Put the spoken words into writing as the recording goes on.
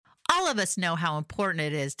of us know how important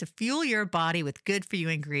it is to fuel your body with good-for-you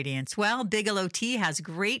ingredients. Well, Bigelow Tea has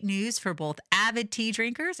great news for both avid tea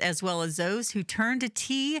drinkers as well as those who turn to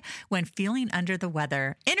tea when feeling under the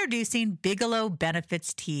weather. Introducing Bigelow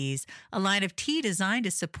Benefits Teas, a line of tea designed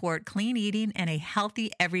to support clean eating and a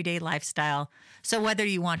healthy everyday lifestyle. So whether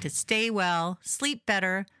you want to stay well, sleep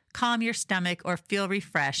better, calm your stomach, or feel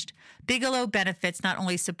refreshed, Bigelow Benefits not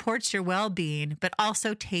only supports your well-being, but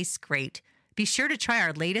also tastes great. Be sure to try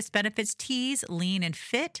our latest Benefits teas, Lean and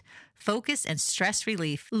Fit, Focus, and Stress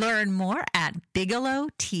Relief. Learn more at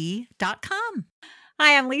bigelowtea.com.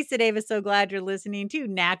 Hi, I'm Lisa Davis. So glad you're listening to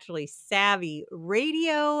Naturally Savvy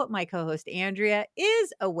Radio. My co-host Andrea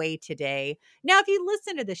is away today. Now, if you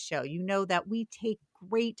listen to the show, you know that we take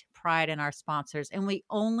great pride in our sponsors, and we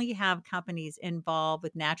only have companies involved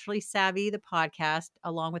with Naturally Savvy, the podcast,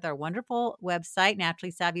 along with our wonderful website,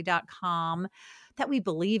 naturallysavvy.com, that we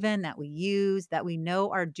believe in, that we use, that we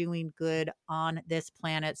know are doing good on this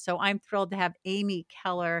planet. So I'm thrilled to have Amy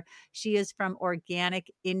Keller. She is from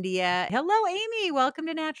Organic India. Hello, Amy. Welcome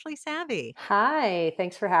to Naturally Savvy. Hi,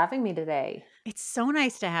 thanks for having me today. It's so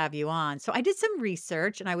nice to have you on. So I did some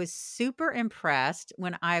research and I was super impressed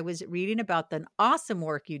when I was reading about the awesome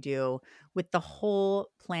work you do with the Whole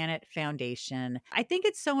Planet Foundation. I think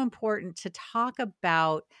it's so important to talk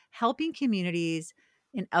about helping communities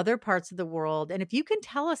in other parts of the world. And if you can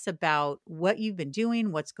tell us about what you've been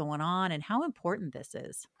doing, what's going on, and how important this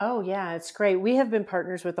is. Oh, yeah, it's great. We have been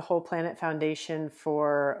partners with the Whole Planet Foundation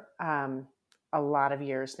for a lot of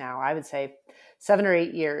years now. I would say 7 or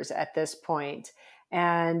 8 years at this point.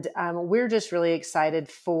 And we're just really excited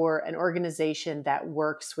for an organization that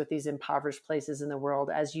works with these impoverished places in the world.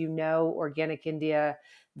 As you know, Organic India,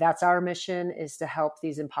 that's our mission, is to help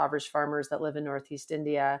these impoverished farmers that live in Northeast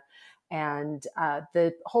India. And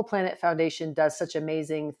the Whole Planet Foundation does such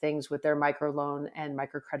amazing things with their microloan and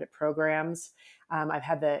microcredit programs. I've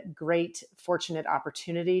had the great, fortunate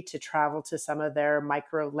opportunity to travel to some of their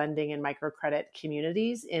micro lending and microcredit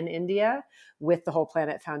communities in India with the Whole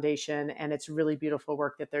Planet Foundation. And it's really beautiful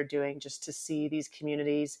work that they're doing, just to see these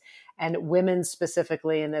communities and women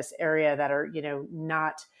specifically in this area that are,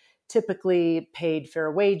 not typically paid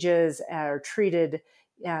fair wages or treated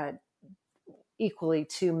equally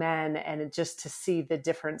to men, and just to see the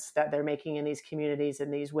difference that they're making in these communities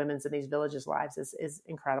and these women's and these villages' lives is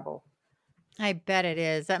incredible. I bet it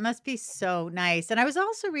is. That must be so nice. And I was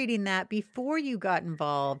also reading that before you got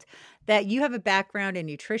involved, that you have a background in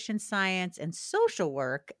nutrition science and social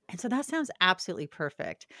work. And so that sounds absolutely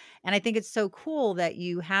perfect. And I think it's so cool that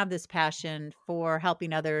you have this passion for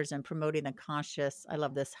helping others and promoting the conscious, I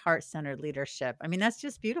love this, heart-centered leadership. I mean, that's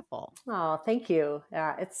just beautiful. Oh, thank you.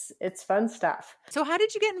 Yeah, it's fun stuff. So how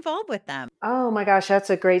did you get involved with them? Oh my gosh, that's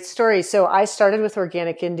a great story. So I started with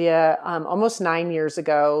Organic India almost 9 years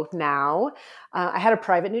ago now. I had a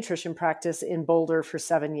private nutrition practice in Boulder for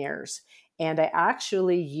 7 years. And I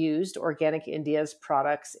actually used Organic India's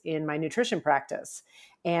products in my nutrition practice.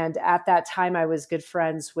 And at that time, I was good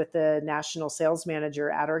friends with the national sales manager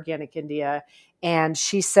at Organic India. And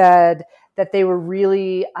she said that they were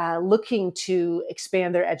really looking to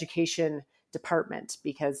expand their education department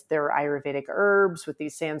because there were Ayurvedic herbs with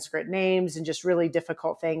these Sanskrit names and just really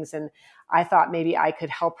difficult things. And I thought maybe I could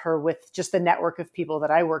help her with just the network of people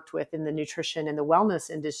that I worked with in the nutrition and the wellness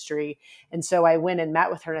industry. And so I went and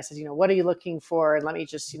met with her and I said, what are you looking for? And let me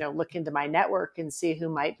just, look into my network and see who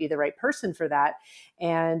might be the right person for that.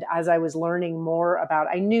 And as I was learning more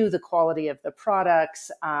I knew the quality of the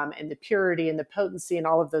products and the purity and the potency and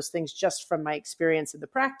all of those things just from my experience in the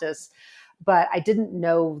practice. But I didn't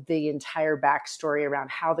know the entire backstory around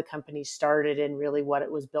how the company started and really what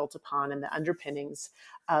it was built upon and the underpinnings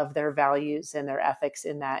of their values and their ethics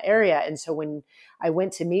in that area. And so when I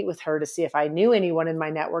went to meet with her to see if I knew anyone in my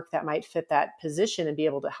network that might fit that position and be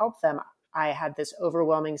able to help them, I had this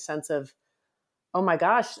overwhelming sense of, oh my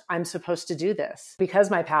gosh, I'm supposed to do this because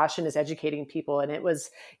my passion is educating people. And it was,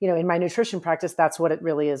 in my nutrition practice, that's what it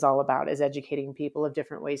really is all about, is educating people of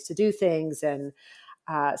different ways to do things. And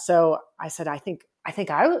so I said, I think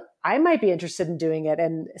I might be interested in doing it.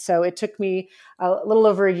 And so it took me a little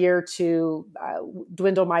over a year to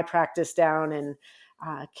dwindle my practice down and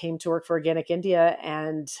came to work for Organic India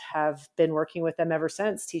and have been working with them ever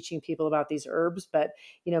since, teaching people about these herbs, but,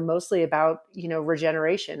 mostly about,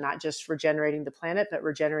 regeneration, not just regenerating the planet, but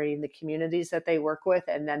regenerating the communities that they work with.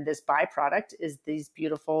 And then this byproduct is these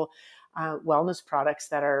beautiful wellness products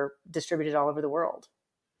that are distributed all over the world.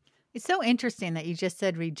 It's so interesting that you just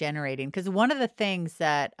said regenerating, because one of the things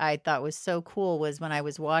that I thought was so cool was when I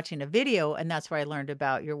was watching a video, and that's where I learned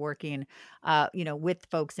about your working, with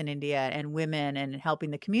folks in India and women and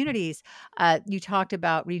helping the communities. You talked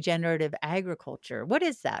about regenerative agriculture. What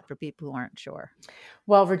is that for people who aren't sure?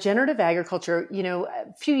 Well, regenerative agriculture,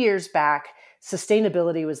 a few years back,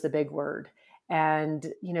 sustainability was the big word.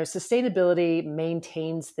 And, sustainability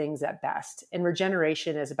maintains things at best. And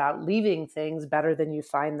regeneration is about leaving things better than you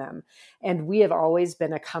find them. And we have always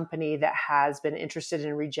been a company that has been interested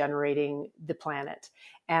in regenerating the planet.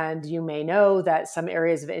 And you may know that some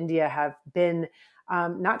areas of India have been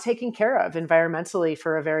not taken care of environmentally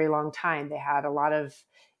for a very long time. They had a lot of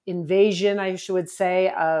invasion, I should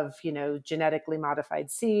say, of genetically modified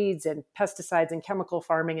seeds and pesticides and chemical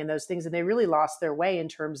farming and those things, and they really lost their way in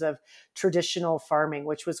terms of traditional farming,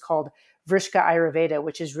 which was called Vrishka Ayurveda,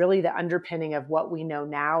 which is really the underpinning of what we know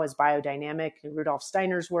now as biodynamic, Rudolf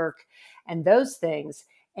Steiner's work, and those things.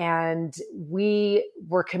 And we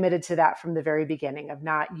were committed to that from the very beginning, of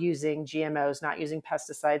not using GMOs, not using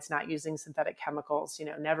pesticides, not using synthetic chemicals,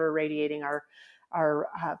 never irradiating our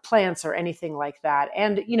plants or anything like that.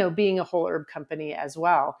 And, being a whole herb company as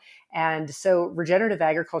well. And so regenerative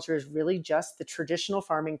agriculture is really just the traditional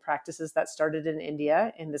farming practices that started in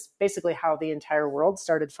India. And this basically how the entire world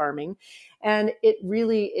started farming. And it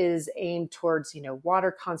really is aimed towards,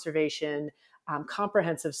 water conservation,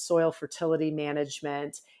 comprehensive soil fertility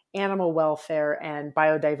management, animal welfare, and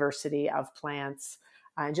biodiversity of plants.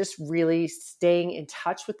 And just really staying in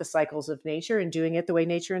touch with the cycles of nature and doing it the way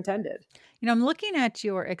nature intended. I'm looking at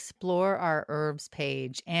your Explore Our Herbs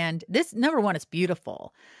page, and this number one is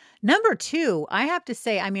beautiful. Number two, I have to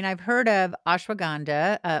say, I mean, I've heard of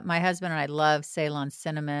ashwagandha. My husband and I love Ceylon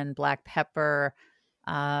cinnamon, black pepper,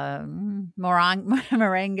 moringa,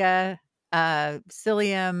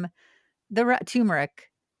 psyllium,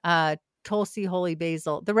 turmeric, Tulsi, holy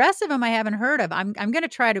basil. The rest of them I haven't heard of. I'm going to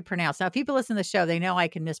try to pronounce. Now, if people listen to the show, they know I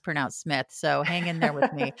can mispronounce Smith, so hang in there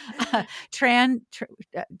with me.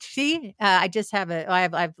 I just have I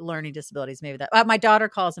have learning disabilities. Maybe that my daughter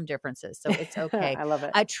calls them differences, so it's okay. I love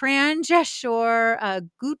it. Tranjashore,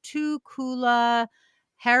 Gutu Kula,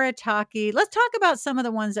 Haritaki. Let's talk about some of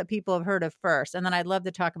the ones that people have heard of first, and then I'd love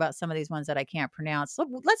to talk about some of these ones that I can't pronounce. So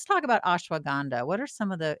let's talk about ashwagandha. What are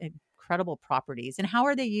some of the incredible properties, and how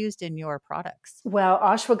are they used in your products? Well,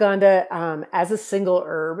 ashwagandha, as a single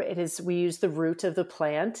herb, we use the root of the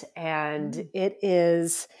plant, and it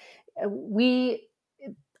is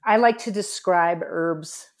I like to describe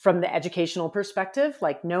herbs from the educational perspective,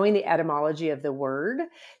 like knowing the etymology of the word.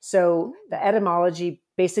 So the etymology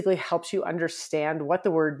basically helps you understand what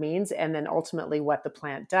the word means and then ultimately what the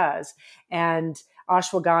plant does. And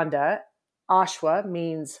ashwagandha, ashwa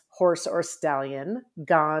means horse or stallion,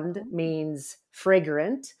 gand means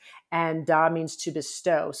fragrant, and da means to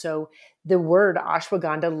bestow. So the word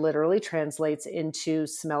ashwagandha literally translates into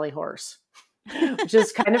smelly horse. Which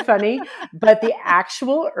is kind of funny, but the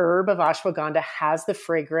actual herb of ashwagandha has the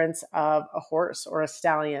fragrance of a horse or a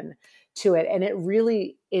stallion to it. And it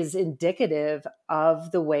really is indicative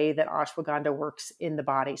of the way that ashwagandha works in the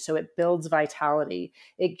body. So it builds vitality,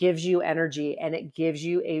 it gives you energy, and it gives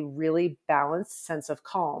you a really balanced sense of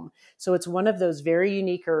calm. So it's one of those very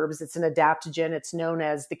unique herbs. It's an adaptogen. It's known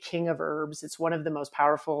as the king of herbs. It's one of the most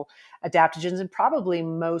powerful adaptogens and probably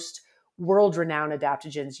most world-renowned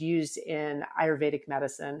adaptogens used in Ayurvedic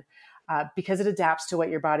medicine because it adapts to what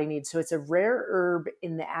your body needs. So it's a rare herb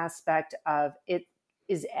in the aspect of it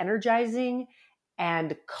is energizing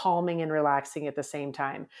and calming and relaxing at the same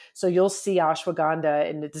time. So you'll see ashwagandha,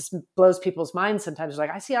 and it just blows people's minds sometimes.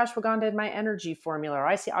 Like, I see ashwagandha in my energy formula, or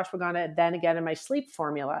I see ashwagandha then again in my sleep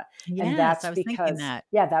formula. Yes, and that's I was because, thinking that.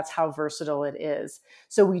 yeah, that's how versatile it is.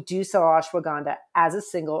 So we do sell ashwagandha as a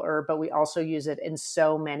single herb, but we also use it in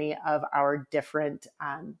so many of our different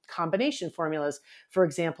combination formulas. For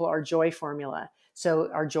example, our joy formula.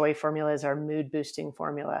 So our joy formula is our mood boosting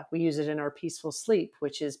formula. We use it in our peaceful sleep,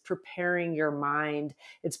 which is preparing your mind.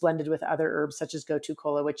 It's blended with other herbs such as Gotu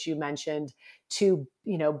Kola, which you mentioned, to,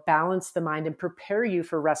 balance the mind and prepare you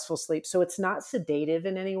for restful sleep. So it's not sedative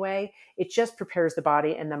in any way. It just prepares the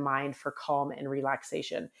body and the mind for calm and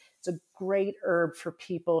relaxation. It's a great herb for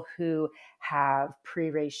people who have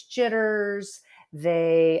pre-race jitters.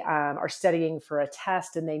 They are studying for a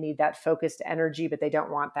test and they need that focused energy, but they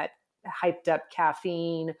don't want that hyped up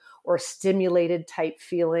caffeine or stimulated type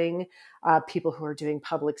feeling. People who are doing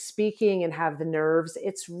public speaking and have the nerves.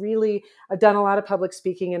 It's really, I've done a lot of public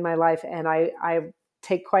speaking in my life, and I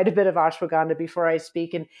take quite a bit of ashwagandha before I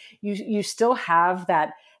speak. And you still have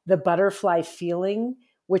the butterfly feeling,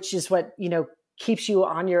 which is what, keeps you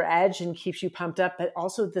on your edge and keeps you pumped up, but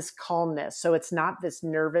also this calmness. So it's not this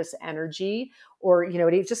nervous energy, or,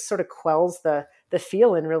 it just sort of quells the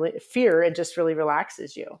feel and really fear, and just really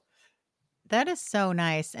relaxes you. That is so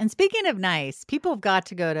nice. And speaking of nice, people have got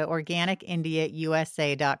to go to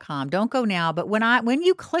organicindiausa.com. Don't go now, but when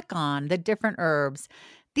you click on the different herbs,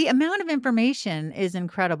 the amount of information is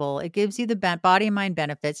incredible. It gives you the body and mind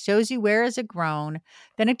benefits, shows you where is it grown,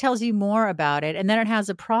 then it tells you more about it, and then it has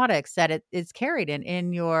the products that it is carried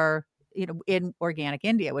in your in Organic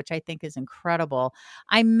India, which I think is incredible.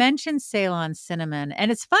 I mentioned Ceylon cinnamon,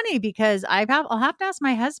 and it's funny because I'll have to ask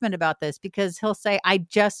my husband about this, because he'll say, I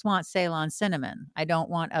just want Ceylon cinnamon. I don't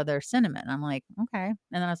want other cinnamon. I'm like, okay. And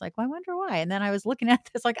then I was like, well, I wonder why. And then I was looking at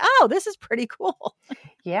this like, oh, this is pretty cool.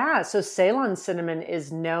 Yeah. So Ceylon cinnamon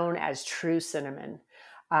is known as true cinnamon.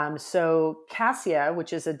 So cassia,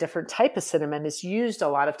 which is a different type of cinnamon, is used a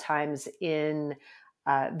lot of times in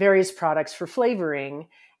various products for flavoring.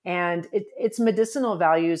 And its medicinal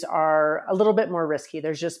values are a little bit more risky.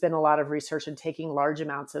 There's just been a lot of research in taking large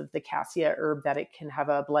amounts of the cassia herb that it can have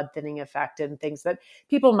a blood thinning effect and things that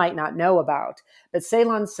people might not know about. But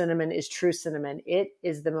Ceylon cinnamon is true cinnamon. It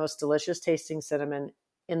is the most delicious tasting cinnamon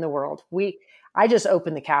in the world. I just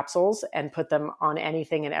open the capsules and put them on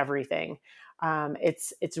anything and everything.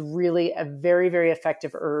 It's really a very, very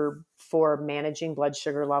effective herb for managing blood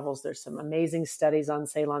sugar levels. There's some amazing studies on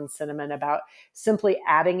Ceylon cinnamon about simply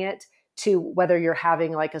adding it to whether you're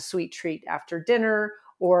having like a sweet treat after dinner,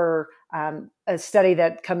 or a study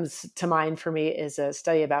that comes to mind for me is a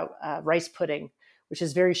study about rice pudding, which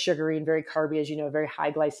is very sugary and very carby, as you know, very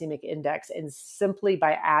high glycemic index. And simply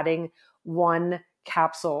by adding one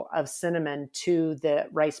capsule of cinnamon to the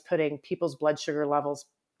rice pudding, people's blood sugar levels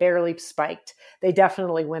barely spiked. They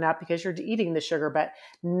definitely went up because you're eating the sugar, but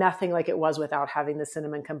nothing like it was without having the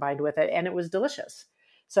cinnamon combined with it. And it was delicious.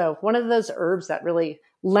 So one of those herbs that really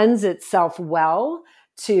lends itself well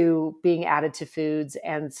to being added to foods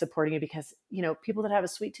and supporting it, because, people that have a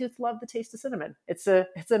sweet tooth love the taste of cinnamon. It's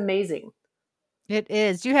amazing. It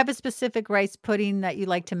is. Do you have a specific rice pudding that you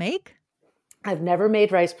like to make? I've never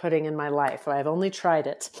made rice pudding in my life. I've only tried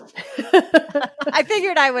it. I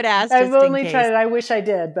figured I would ask. I've only tried it. I wish I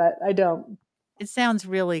did, but I don't. It sounds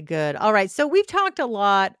really good. All right. So we've talked a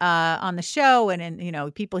lot on the show,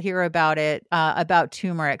 and people hear about it, about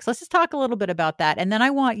turmeric. So let's just talk a little bit about that. And then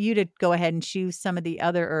I want you to go ahead and choose some of the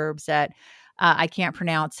other herbs that I can't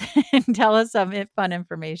pronounce and tell us some fun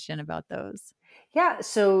information about those. Yeah,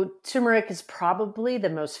 so turmeric is probably the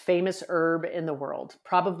most famous herb in the world,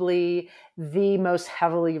 probably the most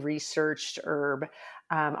heavily researched herb.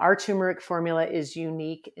 Our turmeric formula is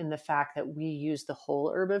unique in the fact that we use the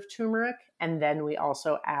whole herb of turmeric, and then we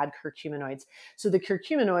also add curcuminoids. So the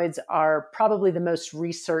curcuminoids are probably the most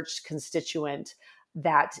researched constituent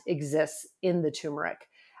that exists in the turmeric.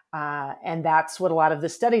 And that's what a lot of the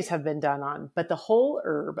studies have been done on. But the whole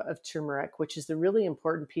herb of turmeric, which is the really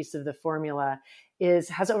important piece of the formula,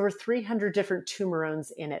 has over 300 different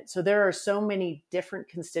turmerones in it. So there are so many different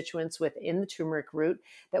constituents within the turmeric root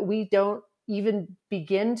that we don't even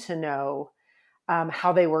begin to know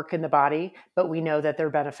how they work in the body, but we know that they're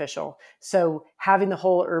beneficial. So having the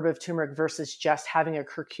whole herb of turmeric versus just having a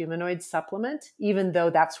curcuminoid supplement, even though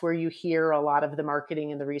that's where you hear a lot of the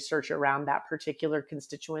marketing and the research around that particular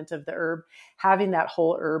constituent of the herb, having that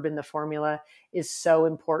whole herb in the formula is so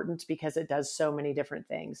important because it does so many different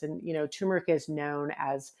things. And, turmeric is known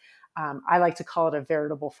as, I like to call it a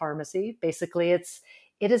veritable pharmacy. Basically, it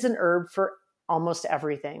is an herb for almost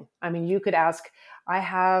everything. I mean, you could ask, I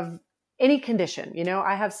have any condition,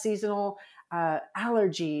 I have seasonal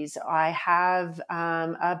allergies, I have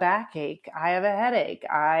a backache, I have a headache,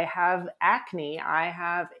 I have acne, I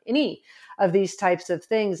have any of these types of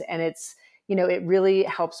things. And it's, it really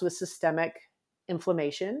helps with systemic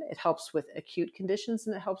inflammation. It helps with acute conditions,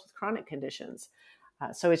 and it helps with chronic conditions.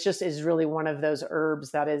 So it just is really one of those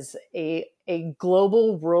herbs that is a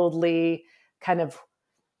global, worldly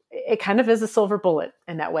it kind of is a silver bullet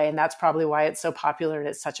in that way. And that's probably why it's so popular and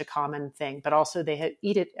it's such a common thing. But also they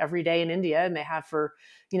eat it every day in India, and they have for,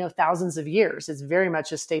 thousands of years. It's very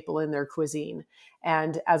much a staple in their cuisine.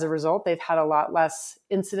 And as a result, they've had a lot less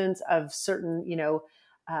incidence of certain,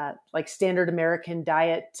 like standard American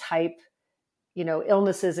diet type,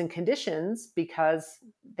 illnesses and conditions, because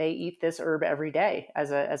they eat this herb every day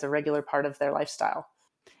as a regular part of their lifestyle.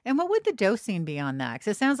 And what would the dosing be on that?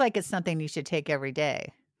 Because it sounds like it's something you should take every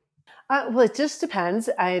day. Well, it just depends.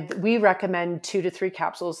 We recommend 2 to 3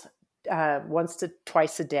 capsules once to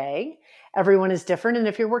twice a day. Everyone is different. And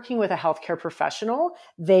if you're working with a healthcare professional,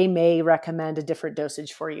 they may recommend a different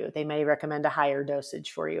dosage for you. They may recommend a higher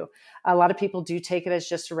dosage for you. A lot of people do take it as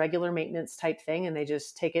just a regular maintenance type thing. And they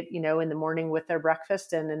just take it, in the morning with their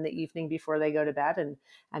breakfast and in the evening before they go to bed.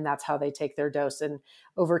 And that's how they take their dose. And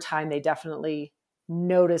over time, they definitely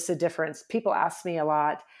notice a difference. People ask me a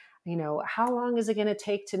lot, how long is it going to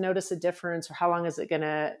take to notice a difference, or how long is it going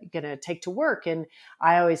to take to work? And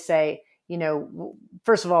I always say,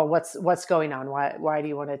 first of all, what's going on? Why do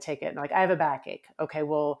you want to take it? And like, I have a backache. Okay,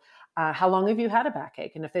 well, how long have you had a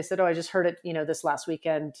backache? And if they said, oh, I just heard it, this last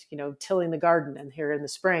weekend, tilling the garden and here in the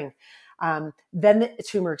spring, then the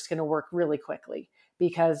turmeric's going to work really quickly,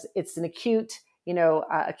 because it's an acute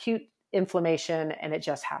inflammation, and it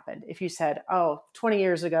just happened. If you said, oh, 20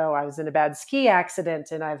 years ago, I was in a bad ski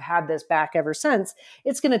accident and I've had this back ever since,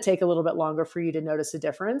 it's going to take a little bit longer for you to notice a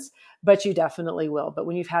difference, but you definitely will. But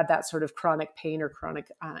when you've had that sort of chronic pain or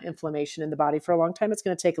chronic inflammation in the body for a long time, it's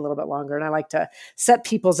going to take a little bit longer. And I like to set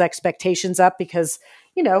people's expectations up, because,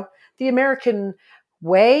 the American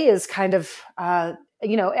way is kind of,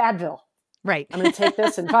 Advil. Right. I'm going to take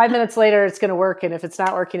this, and 5 minutes later, it's going to work. And if it's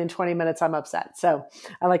not working in 20 minutes, I'm upset. So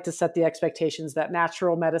I like to set the expectations that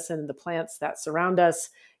natural medicine and the plants that surround us,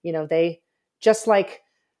 they, just like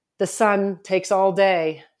the sun takes all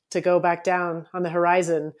day to go back down on the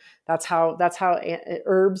horizon, that's how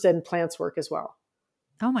herbs and plants work as well.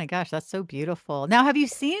 Oh my gosh, that's so beautiful. Now, have you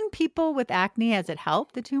seen people with acne? Has it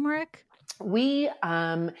helped, the turmeric?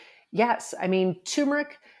 Yes. I mean,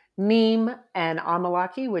 turmeric, neem, and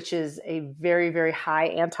amalaki, which is a very, very high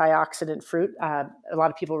antioxidant fruit. A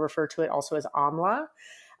lot of people refer to it also as amla.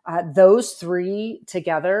 Those three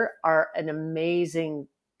together are an amazing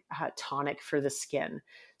tonic for the skin.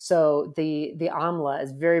 So the amla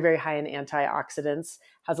is very, very high in antioxidants,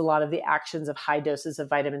 has a lot of the actions of high doses of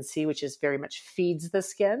vitamin C, which is very much feeds the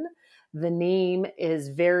skin. The neem is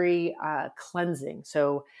very cleansing.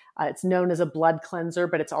 So it's known as a blood cleanser,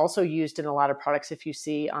 but it's also used in a lot of products. If you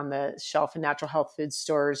see on the shelf in natural health food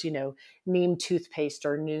stores, neem toothpaste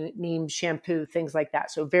or neem shampoo, things like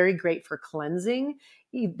that. So very great for cleansing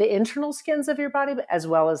the internal skins of your body, as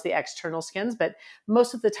well as the external skins. But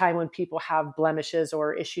most of the time when people have blemishes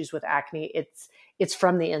or issues with acne, it's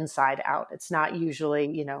from the inside out. It's not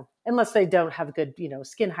usually, unless they don't have good,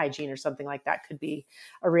 skin hygiene or something like that, could be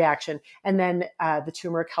a reaction. And then the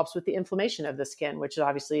turmeric helps with the inflammation of the skin, which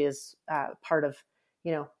obviously is part of,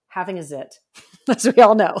 having a zit, as we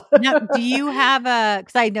all know. Now, do you have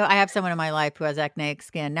because I know I have someone in my life who has acneic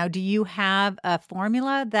skin. Now, do you have a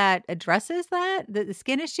formula that addresses that, the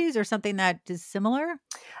skin issues, or something that is similar?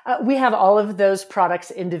 We have all of those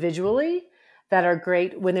products individually that are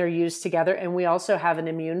great when they're used together. And we also have an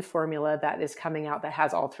immune formula that is coming out that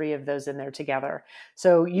has all three of those in there together.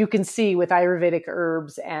 So you can see with Ayurvedic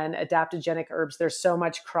herbs and adaptogenic herbs, there's so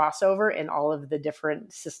much crossover in all of the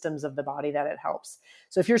different systems of the body that it helps.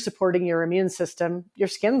 So if you're supporting your immune system, your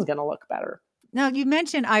skin's going to look better. Now, you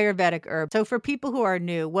mentioned Ayurvedic herb. So for people who are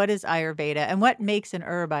new, what is Ayurveda and what makes an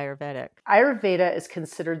herb Ayurvedic? Ayurveda is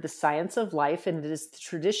considered the science of life, and it is the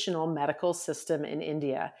traditional medical system in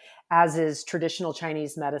India, as is traditional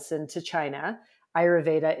Chinese medicine to China.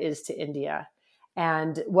 Ayurveda is to India.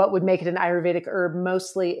 And what would make it an Ayurvedic herb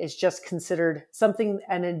mostly is just considered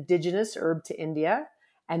an indigenous herb to India,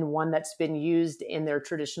 and one that's been used in their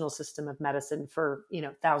traditional system of medicine for,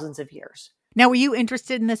 thousands of years. Now, were you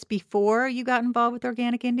interested in this before you got involved with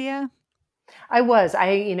Organic India? I was.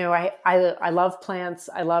 I love plants.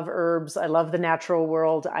 I love herbs. I love the natural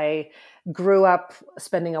world. I grew up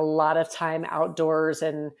spending a lot of time outdoors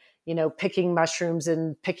and, picking mushrooms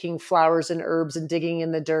and picking flowers and herbs and digging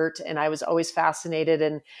in the dirt. And I was always fascinated.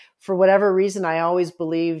 And for whatever reason, I always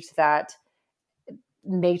believed that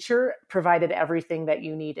nature provided everything that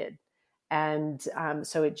you needed. And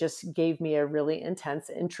so it just gave me a really intense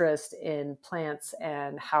interest in plants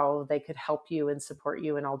and how they could help you and support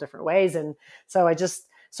you in all different ways. And so I just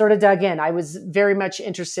sort of dug in. I was very much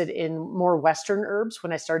interested in more Western herbs.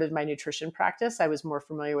 When I started my nutrition practice, I was more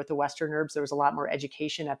familiar with the Western herbs. There was a lot more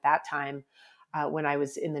education at that time when I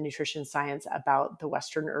was in the nutrition science about the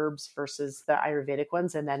Western herbs versus the Ayurvedic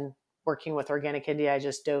ones. And then working with Organic India, I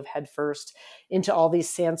just dove headfirst into all these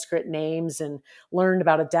Sanskrit names and learned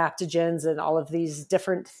about adaptogens and all of these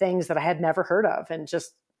different things that I had never heard of, and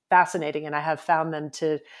just fascinating. And I have found them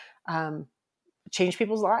to change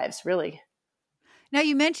people's lives, really. Now,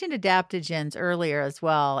 you mentioned adaptogens earlier as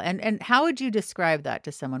well. And how would you describe that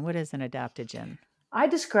to someone? What is an adaptogen? I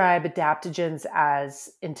describe adaptogens as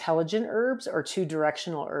intelligent herbs or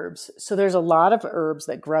two-directional herbs. So there's a lot of herbs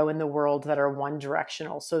that grow in the world that are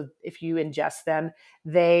one-directional. So if you ingest them,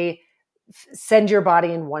 they send your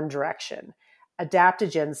body in one direction.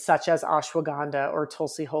 Adaptogens such as ashwagandha or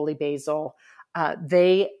Tulsi holy basil,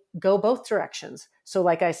 they go both directions. So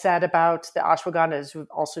like I said about the ashwagandha is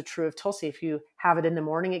also true of Tulsi. If you have it in the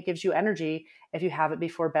morning, it gives you energy. If you have it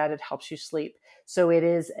before bed, it helps you sleep. So it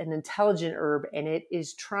is an intelligent herb, and it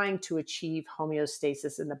is trying to achieve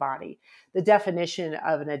homeostasis in the body. The definition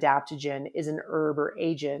of an adaptogen is an herb or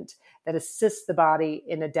agent that assists the body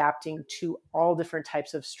in adapting to all different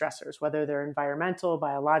types of stressors, whether they're environmental,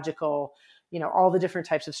 biological, all the different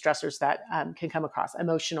types of stressors that can come across,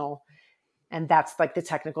 emotional. And that's like the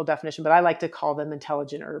technical definition, but I like to call them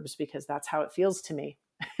intelligent herbs because that's how it feels to me.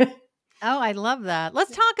 Oh, I love that.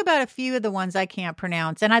 Let's talk about a few of the ones I can't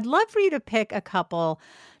pronounce. And I'd love for you to pick a couple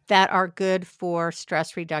that are good for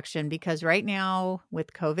stress reduction, because right now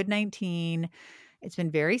with COVID-19, it's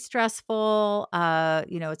been very stressful.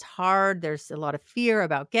 It's hard. There's a lot of fear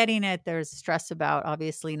about getting it. There's stress about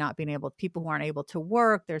obviously not being people who aren't able to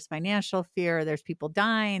work. There's financial fear. There's people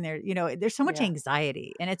dying. There's so much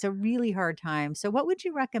anxiety, and it's a really hard time. So what would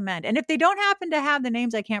you recommend? And if they don't happen to have the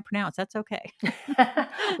names I can't pronounce, that's okay.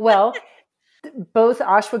 Well, both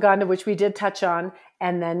ashwagandha, which we did touch on,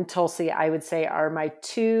 and then Tulsi, I would say are my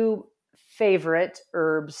two favorite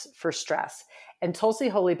herbs for stress. And Tulsi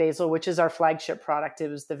holy basil, which is our flagship product, it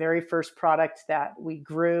was the very first product that we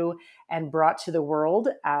grew and brought to the world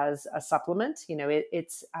as a supplement.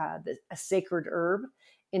 It's a sacred herb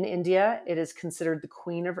in India. It is considered the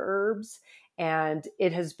queen of herbs, and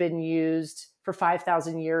it has been used for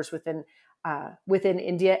 5,000 years within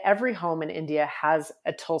India. Every home in India has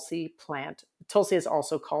a Tulsi plant. Tulsi is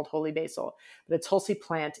also called holy basil, but a Tulsi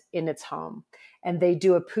plant in its home. And they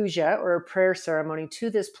do a puja or a prayer ceremony to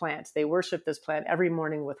this plant. They worship this plant every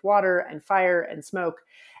morning with water and fire and smoke.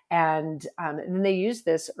 And then they use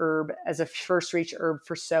this herb as a first reach herb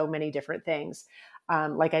for so many different things.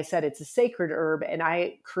 Like I said, it's a sacred herb. And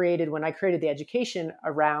when I created the education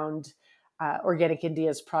around Organic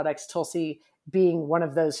India's products, Tulsi being one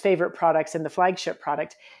of those favorite products and the flagship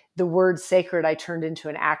product, the word sacred I turned into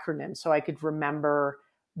an acronym so I could remember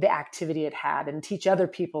the activity it had and teach other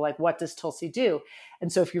people, like, what does Tulsi do?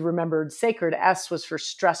 And so if you remembered sacred, S was for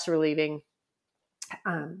stress relieving,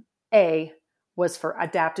 A was for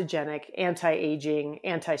adaptogenic, anti-aging,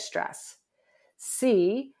 anti-stress,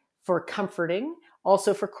 C for comforting,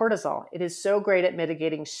 also for cortisol. It is so great at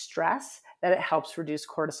mitigating stress that it helps reduce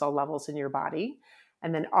cortisol levels in your body.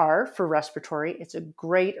 And then R for respiratory. It's a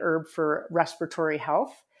great herb for respiratory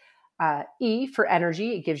health. E for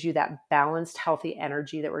energy. It gives you that balanced, healthy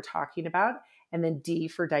energy that we're talking about. And then D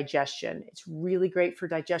for digestion. It's really great for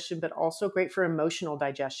digestion, but also great for emotional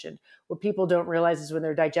digestion. What people don't realize is when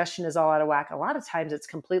their digestion is all out of whack, a lot of times it's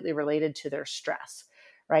completely related to their stress,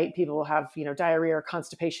 right? People will have, diarrhea or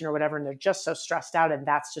constipation or whatever, and they're just so stressed out. And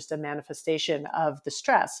that's just a manifestation of the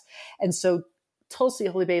stress. And so Tulsi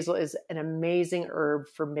holy basil is an amazing herb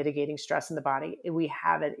for mitigating stress in the body. We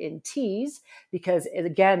have it in teas because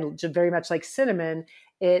again, very much like cinnamon,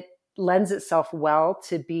 it lends itself well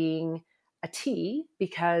to being a tea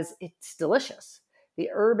because it's delicious. The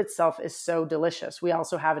herb itself is so delicious. We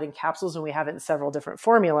also have it in capsules and we have it in several different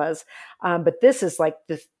formulas. But this is like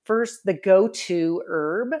the go-to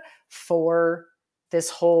herb for this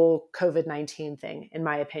whole COVID-19 thing, in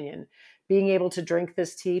my opinion. Being able to drink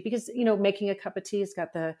this tea because, making a cup of tea has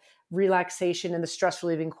got the relaxation and the stress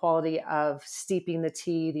relieving quality of steeping the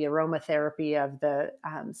tea, the aromatherapy of the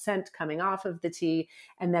scent coming off of the tea.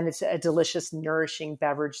 And then it's a delicious, nourishing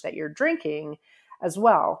beverage that you're drinking as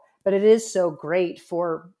well. But it is so great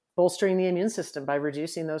for bolstering the immune system by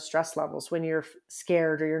reducing those stress levels. When you're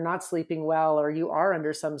scared or you're not sleeping well or you are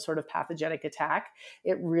under some sort of pathogenic attack,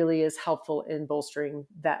 it really is helpful in bolstering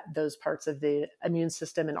those parts of the immune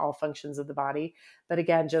system and all functions of the body. But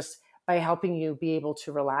again, just by helping you be able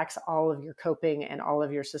to relax, all of your coping and all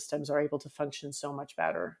of your systems are able to function so much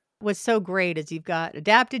better. What's so great is you've got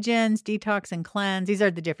adaptogens, detox, and cleanse. These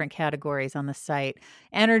are the different categories on the site: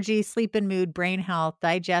 energy, sleep and mood, brain health,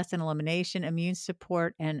 digest and elimination, immune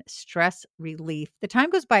support, and stress relief. The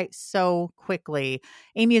time goes by so quickly.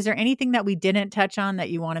 Amy, is there anything that we didn't touch on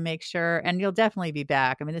that you want to make sure? And you'll definitely be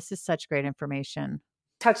back. I mean, this is such great information.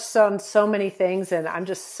 Touched on so many things, and I'm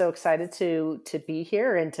just so excited to be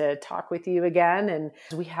here and to talk with you again. And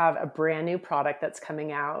we have a brand new product that's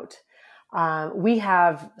coming out. We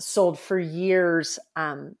have sold for years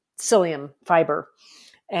psyllium fiber,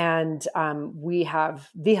 and we have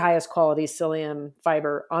the highest quality psyllium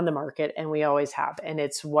fiber on the market, and we always have. And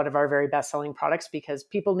it's one of our very best-selling products because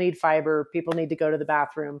people need fiber, people need to go to the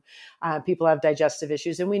bathroom, people have digestive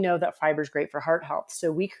issues, and we know that fiber is great for heart health.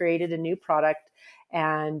 So we created a new product,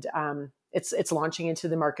 and it's launching into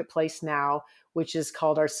the marketplace now, which is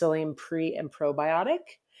called our psyllium pre and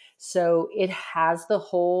probiotic. So it has the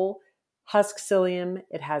whole husk psyllium.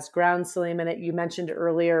 It has ground psyllium in it. You mentioned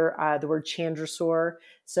earlier the word chandrasore.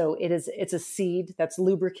 So it's a seed that's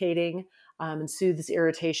lubricating and soothes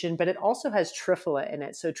irritation, but it also has triphala in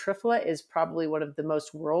it. So triphala is probably one of the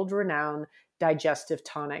most world-renowned digestive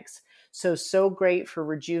tonics. So great for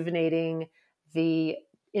rejuvenating the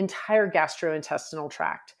entire gastrointestinal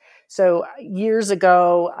tract. So years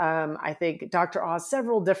ago, I think Dr. Oz,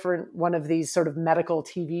 several different one of these sort of medical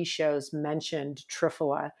TV shows mentioned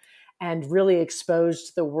triphala and really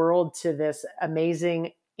exposed the world to this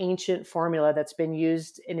amazing ancient formula that's been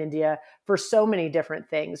used in India for so many different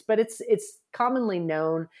things. But it's commonly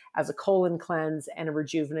known as a colon cleanse and a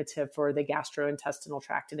rejuvenative for the gastrointestinal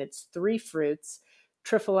tract. And it's 3 fruits.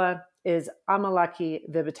 Triphala is Amalaki,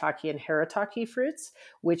 Vibhataki, and Haritaki fruits,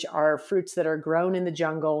 which are fruits that are grown in the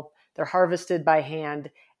jungle. They're harvested by hand,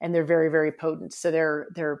 and they're very, very potent. So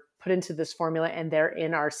they're put into this formula, and they're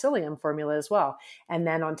in our psyllium formula as well. And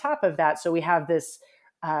then on top of that, so we have this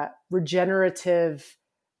regenerative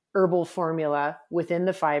herbal formula within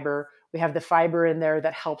the fiber. We have the fiber in there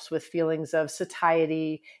that helps with feelings of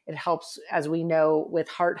satiety. It helps, as we know, with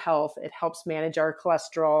heart health. It helps manage our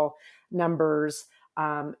cholesterol numbers.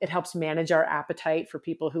 It helps manage our appetite for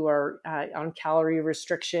people who are on calorie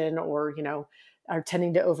restriction or, are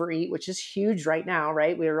tending to overeat, which is huge right now,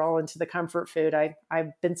 right? We are all into the comfort food.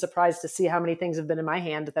 I've been surprised to see how many things have been in my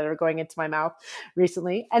hand that are going into my mouth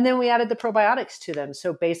recently. And then we added the probiotics to them.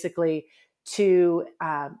 So basically to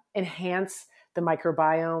enhance the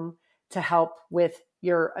microbiome, to help with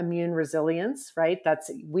your immune resilience, right?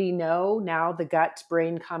 We know now the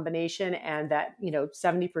gut-brain combination, and that,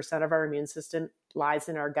 70% of our immune system lies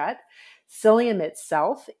in our gut. Psyllium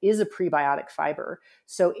itself is a prebiotic fiber.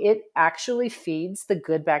 So it actually feeds the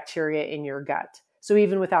good bacteria in your gut. So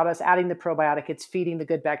even without us adding the probiotic, it's feeding the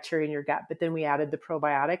good bacteria in your gut. But then we added the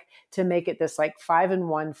probiotic to make it this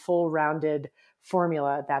 5-in-1 full rounded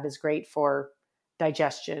formula that is great for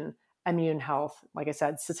digestion, immune health, like I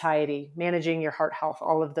said, satiety, managing your heart health,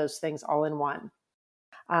 all of those things all in one.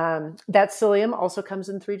 That psyllium also comes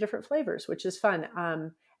in 3 different flavors, which is fun.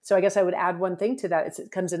 So I guess I would add one thing to that.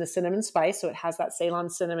 It comes in a cinnamon spice. So it has that Ceylon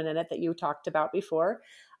cinnamon in it that you talked about before.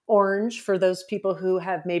 Orange, for those people who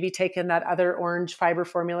have maybe taken that other orange fiber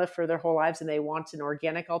formula for their whole lives and they want an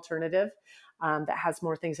organic alternative that has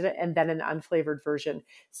more things in it, and then an unflavored version.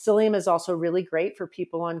 Psyllium is also really great for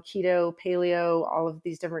people on keto, paleo, all of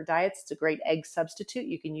these different diets. It's a great egg substitute.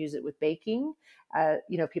 You can use it with baking.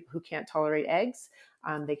 People who can't tolerate eggs,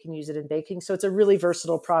 they can use it in baking. So it's a really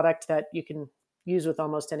versatile product that you can use with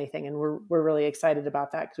almost anything. And we're really excited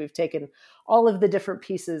about that because we've taken all of the different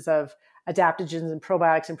pieces of adaptogens and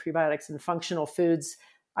probiotics and prebiotics and functional foods,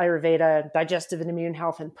 Ayurveda, digestive and immune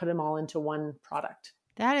health, and put them all into one product.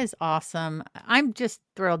 That is awesome. I'm just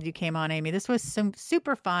thrilled you came on, Amy. This was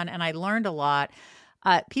super fun, and I learned a lot.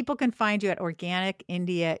 People can find you at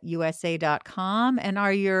organicindiausa.com. And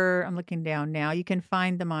I'm looking down now, you can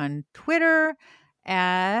find them on Twitter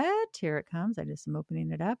here it comes. I just am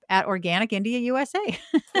opening it up at Organic India USA.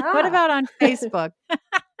 What about on Facebook?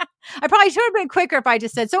 I probably should have been quicker if I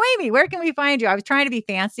just said, so Amy, where can we find you? I was trying to be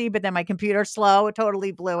fancy, but then my computer's slow. It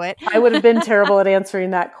totally blew it. I would have been terrible at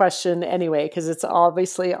answering that question anyway, because it's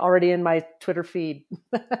obviously already in my Twitter feed.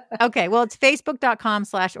 Okay. Well, it's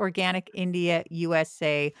facebook.com/Organic India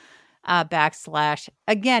USA.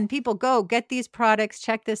 Again, people go get these products,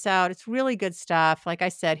 check this out. It's really good stuff. Like I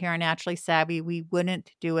said, here on Naturally Savvy, we wouldn't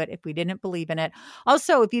do it if we didn't believe in it.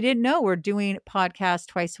 Also, if you didn't know, we're doing podcasts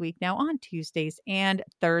twice a week now on Tuesdays and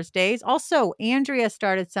Thursdays. Also, Andrea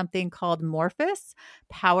started something called Morphus,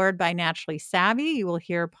 powered by Naturally Savvy. You will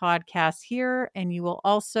hear podcasts here, and you will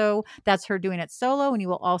also, that's her doing it solo. And you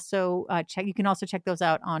will also you can also check those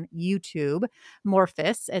out on YouTube.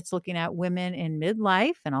 Morphus, it's looking at women in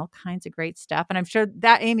midlife and all kinds of great stuff. And I'm sure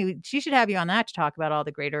that Amy, she should have you on that to talk about all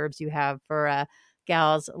the great herbs you have for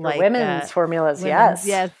gals like women's formulas. Yes,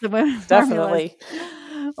 the women's definitely.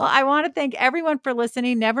 Formulas. Well, I want to thank everyone for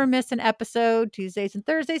listening. Never miss an episode Tuesdays and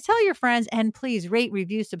Thursdays. Tell your friends, and please rate,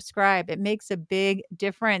 review, subscribe. It makes a big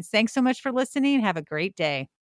difference. Thanks so much for listening. Have a great day.